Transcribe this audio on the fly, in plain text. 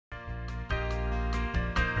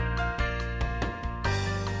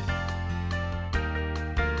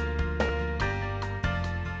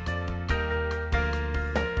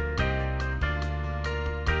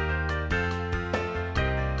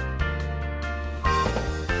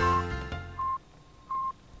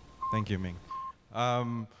Thank you, Ming.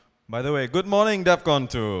 Um, by the way, good morning, Devcon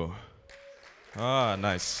too. Ah,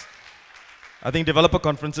 nice. I think developer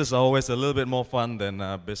conferences are always a little bit more fun than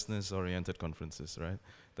business-oriented conferences, right?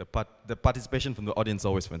 The participation from the audience is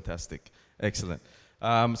always fantastic. Excellent.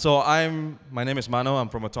 My name is Mano, I'm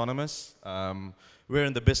from Otonomous. We're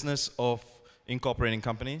in the business of incorporating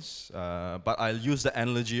companies, but I'll use the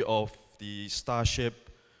analogy of the Starship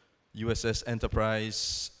USS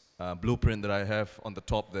Enterprise blueprint that I have on the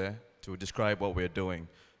top there to describe what we're doing.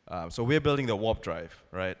 So we're building the warp drive,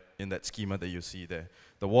 right, in that schema that you see there.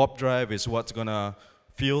 The warp drive is what's going to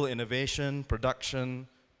fuel innovation, production,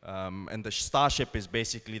 and the Starship is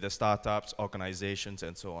basically the startups, organizations,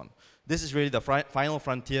 and so on. This is really the final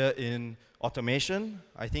frontier in automation.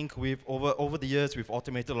 I think over the years, we've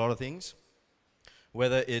automated a lot of things,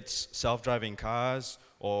 whether it's self-driving cars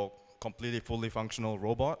or completely fully functional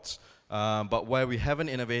robots. But where we haven't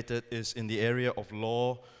innovated is in the area of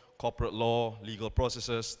law, corporate law, legal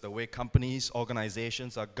processes, the way companies,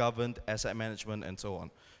 organizations are governed, asset management, and so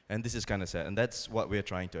on. And this is kind of sad, and that's what we're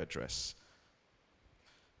trying to address.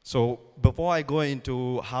 So before I go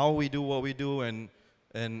into how we do what we do and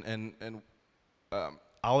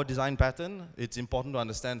our design pattern, it's important to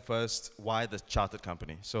understand first why the chartered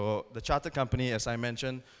company. So the chartered company, as I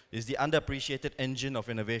mentioned, is the underappreciated engine of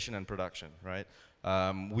innovation and production, right?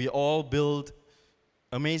 We all build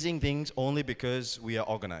amazing things only because we are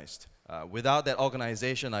organized. Without that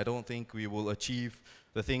organization, I don't think we will achieve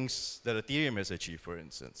the things that Ethereum has achieved, for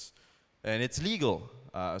instance. And it's legal.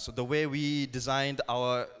 So the way we designed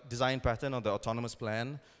our design pattern on the autonomous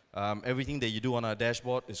plan, everything that you do on our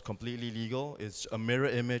dashboard is completely legal. It's a mirror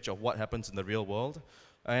image of what happens in the real world.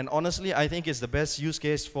 And honestly, I think it's the best use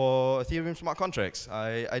case for Ethereum smart contracts.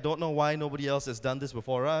 I don't know why nobody else has done this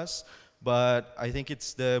before us, but I think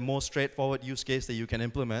it's the most straightforward use case that you can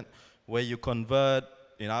implement, where you convert,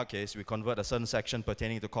 in our case, we convert a certain section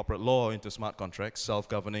pertaining to corporate law into smart contracts,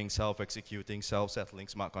 self-governing, self-executing, self-settling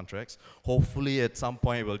smart contracts. Hopefully, at some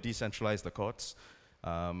point, we'll decentralize the courts,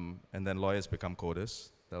 and then lawyers become coders.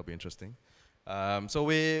 That'll be interesting.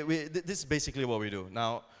 This is basically what we do.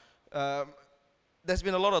 Now, there's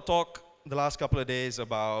been a lot of talk the last couple of days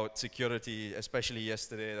about security, especially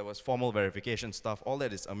yesterday. There was formal verification stuff. All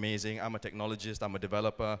that is amazing. I'm a technologist, I'm a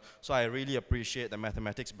developer, so I really appreciate the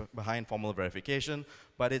mathematics behind formal verification,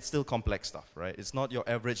 but it's still complex stuff, right? It's not your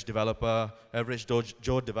average developer, average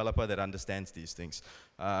Joe developer that understands these things.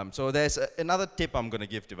 So there's another tip I'm going to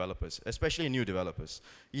give developers, especially new developers.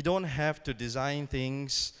 You don't have to design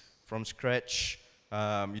things from scratch.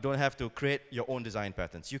 You don't have to create your own design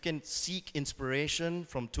patterns. You can seek inspiration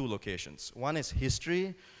from two locations. One is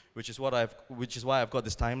history, which is why I've got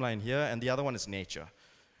this timeline here, and the other one is nature.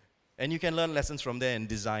 And you can learn lessons from there and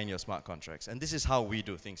design your smart contracts. And this is how we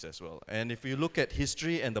do things as well. And if you look at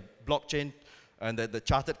history and the blockchain and the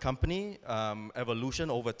chartered company evolution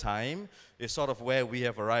over time is sort of where we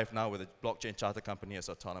have arrived now with the blockchain chartered company as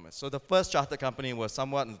Otonomous. So the first chartered company was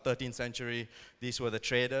somewhat in the 13th century. These were the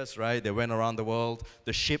traders, right? They went around the world.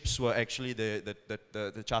 The ships were actually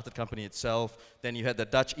the chartered company itself. Then you had the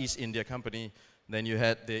Dutch East India Company. Then you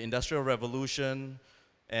had the Industrial Revolution.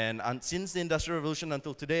 And since the Industrial Revolution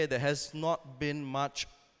until today, there has not been much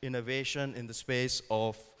innovation in the space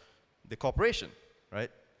of the corporation, right?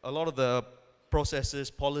 A lot of the processes,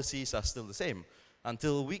 policies are still the same.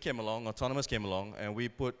 Until we came along, Otonomous came along, and we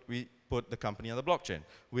put the company on the blockchain.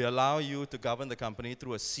 We allow you to govern the company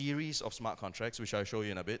through a series of smart contracts, which I'll show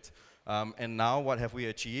you in a bit. And now what have we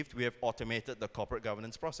achieved? We have automated the corporate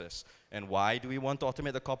governance process. And why do we want to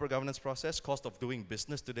automate the corporate governance process? Cost of doing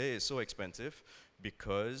business today is so expensive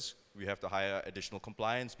because we have to hire additional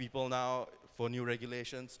compliance people now for new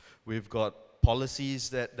regulations. We've got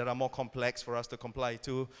policies that are more complex for us to comply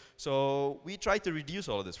to. So we try to reduce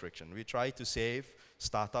all of this friction. We try to save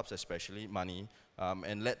startups, especially, money,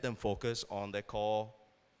 and let them focus on their core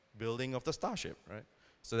building of the Starship, right?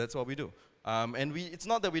 So that's what we do. It's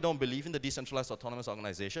not that we don't believe in the decentralized autonomous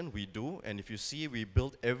organization. We do. And if you see, we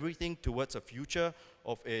built everything towards a future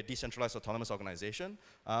of a decentralized autonomous organization.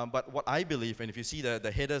 But what I believe, and if you see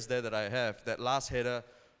the headers there that I have, that last header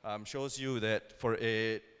shows you that for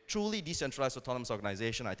a truly decentralized autonomous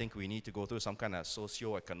organization, I think we need to go through some kind of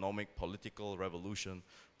socio-economic, political revolution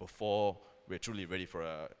before we're truly ready for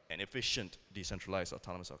an efficient, decentralized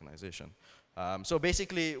autonomous organization. So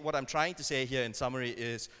basically, what I'm trying to say here in summary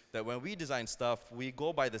is that when we design stuff, we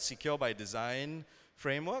go by the secure by design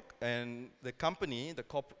framework, and the company,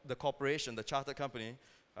 the corporation, the chartered company,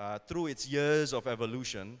 through its years of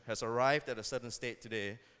evolution, has arrived at a certain state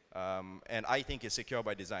today. And I think it's secure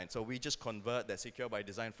by design. So we just convert that secure by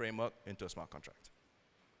design framework into a smart contract.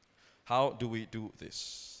 How do we do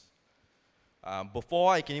this?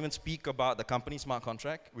 Before I can even speak about the company smart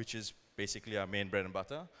contract, which is basically our main bread and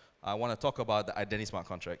butter, I want to talk about the identity smart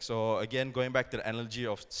contract. So again, going back to the analogy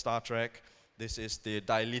of Star Trek, this is the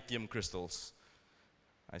dilithium crystals.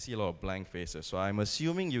 I see a lot of blank faces, so I'm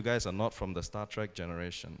assuming you guys are not from the Star Trek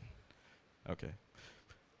generation. Okay.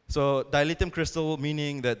 So dilithium crystal,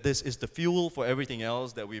 meaning that this is the fuel for everything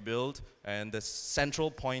else that we build and the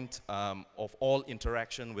central point of all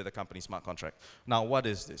interaction with a company smart contract. Now, what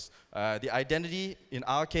is this? The identity, in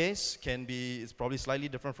our case, is probably slightly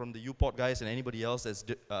different from the Uport guys and anybody else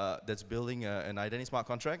that's building an identity smart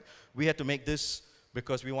contract. We had to make this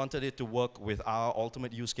because we wanted it to work with our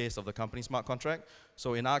ultimate use case of the company smart contract.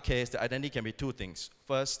 So in our case, the identity can be two things.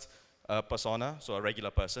 First, a persona, so a regular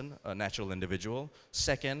person, a natural individual.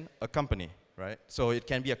 Second, a company, right? So it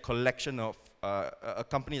can be a collection of, a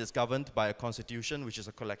company that's governed by a constitution, which is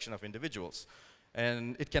a collection of individuals.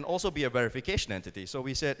 And it can also be a verification entity. So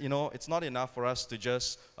we said, you know, it's not enough for us to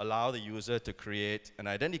just allow the user to create an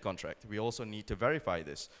identity contract. We also need to verify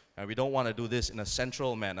this. And we don't want to do this in a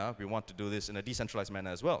central manner. We want to do this in a decentralized manner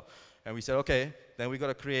as well. And we said, okay, then we've got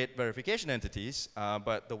to create verification entities.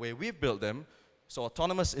 But the way we've built them, so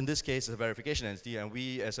Otonomous in this case is a verification entity, and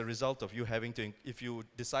we, as a result of you having to, if you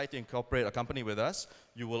decide to incorporate a company with us,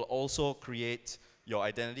 you will also create your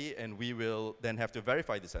identity, and we will then have to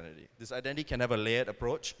verify this identity. This identity can have a layered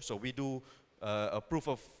approach, so we do a proof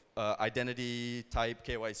of identity type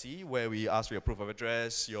KYC, where we ask for your proof of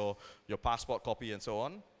address, your passport copy, and so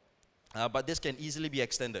on. But this can easily be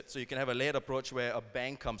extended. So you can have a layered approach where a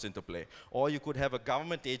bank comes into play. Or you could have a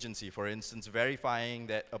government agency, for instance, verifying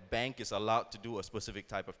that a bank is allowed to do a specific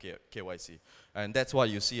type of KYC. And that's what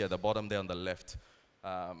you see at the bottom there on the left.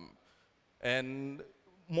 And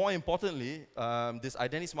more importantly, this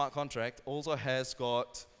identity smart contract also has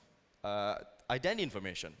got identity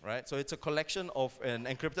information, right? So it's a collection of an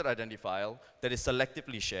encrypted identity file that is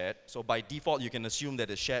selectively shared. So by default, you can assume that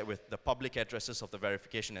it's shared with the public addresses of the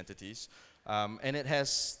verification entities. And it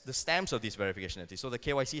has the stamps of these verification entities. So the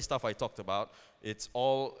KYC stuff I talked about, it's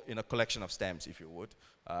all in a collection of stamps, if you would.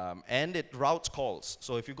 And it routes calls.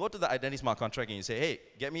 So if you go to the identity smart contract and you say, hey,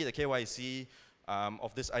 get me the KYC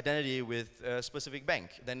of this identity with a specific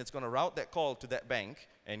bank, then it's going to route that call to that bank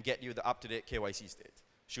and get you the up-to-date KYC state,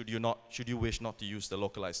 should you wish not to use the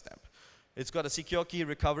localized stamp. It's got a secure key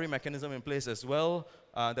recovery mechanism in place as well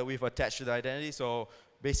that we've attached to the identity. So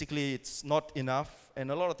basically, it's not enough. And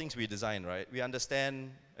a lot of things we design, right? We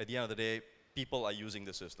understand, at the end of the day, people are using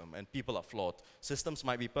the system, and people are flawed. Systems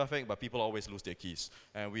might be perfect, but people always lose their keys.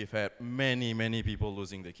 And we've had many, many people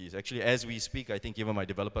losing their keys. Actually, as we speak, I think even my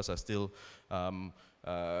developers are still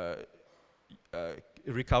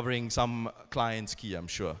recovering some client's key, I'm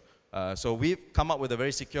sure. So we've come up with a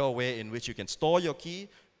very secure way in which you can store your key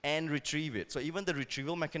and retrieve it. So even the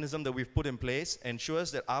retrieval mechanism that we've put in place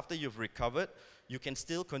ensures that after you've recovered, you can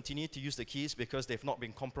still continue to use the keys because they've not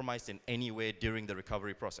been compromised in any way during the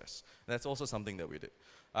recovery process. That's also something that we did.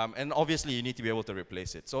 And obviously, you need to be able to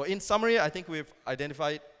replace it. So in summary, I think we've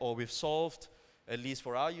identified, or we've solved, at least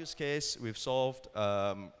for our use case, we've solved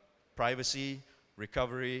privacy,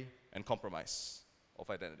 recovery, and compromise of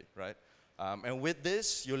identity, right? And with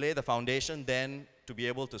this, you lay the foundation then to be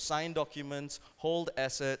able to sign documents, hold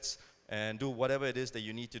assets, and do whatever it is that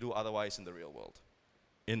you need to do otherwise in the real world,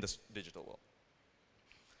 in the digital world.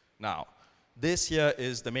 Now, this here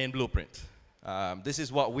is the main blueprint. This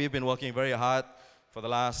is what we've been working very hard for the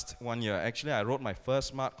last 1 year. Actually, I wrote my first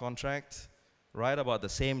smart contract right about the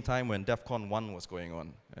same time when Devcon 1 was going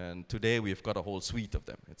on. And today, we've got a whole suite of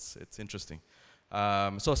them. It's interesting.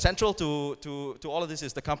 So central to all of this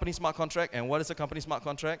is the company smart contract. And what is a company smart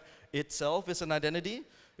contract? Itself is an identity.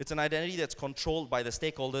 It's an identity that's controlled by the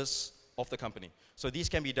stakeholders of the company. So these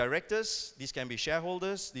can be directors, these can be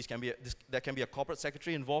shareholders, there can be a corporate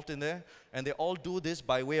secretary involved in there, and they all do this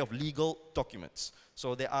by way of legal documents.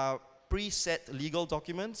 So there are preset legal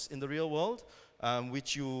documents in the real world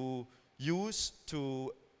which you use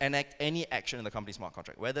to enact any action in the company smart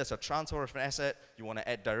contract. Whether it's a transfer of an asset, you want to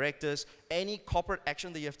add directors, any corporate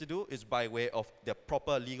action that you have to do is by way of the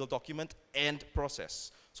proper legal document and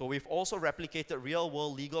process. So we've also replicated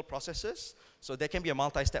real-world legal processes. So there can be a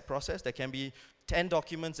multi-step process. There can be 10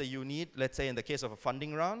 documents that you need, let's say in the case of a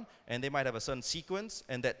funding round, and they might have a certain sequence,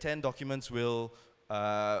 and that 10 documents will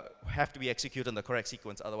have to be executed in the correct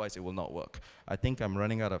sequence, otherwise it will not work. I think I'm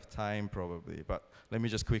running out of time probably, but let me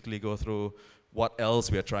just quickly go through what else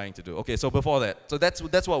we are trying to do. Okay, so before that, so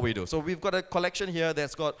that's what we do. So we've got a collection here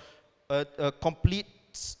that's got a complete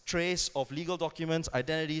trace of legal documents,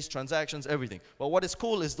 identities, transactions, everything. But what is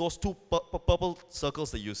cool is those two purple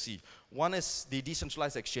circles that you see. One is the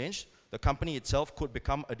decentralized exchange. the company itself could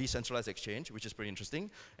become a decentralized exchange, which is pretty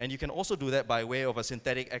interesting. And you can also do that by way of a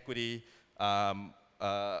synthetic equity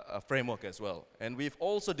a framework as well. And we've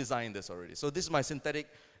also designed this already. So this is my synthetic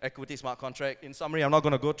equity smart contract. In summary, I'm not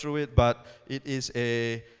going to go through it, but it is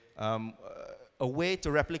a way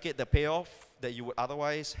to replicate the payoff that you would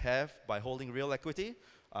otherwise have by holding real equity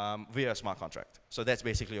via a smart contract. So that's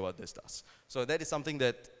basically what this does. So that is something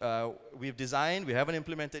that we've designed, we haven't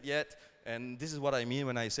implemented yet, and this is what I mean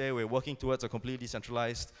when I say we're working towards a completely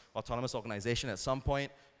decentralized autonomous organization at some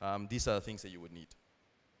point. These are the things that you would need.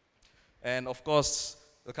 And of course,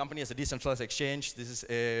 the company is a decentralized exchange. This is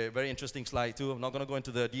a very interesting slide too. I'm not going to go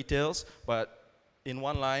into the details, but in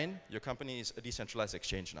one line, your company is a decentralized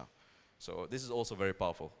exchange now. So this is also very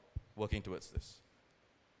powerful, working towards this.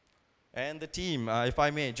 And the team, if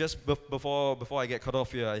I may, just before I get cut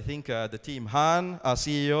off here, I think the team, Han, our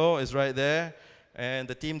CEO, is right there. And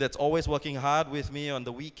the team that's always working hard with me on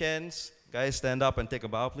the weekends, guys, stand up and take a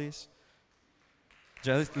bow, please.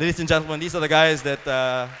 Ladies and gentlemen, these are the guys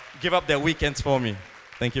that give up their weekends for me.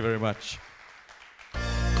 Thank you very much.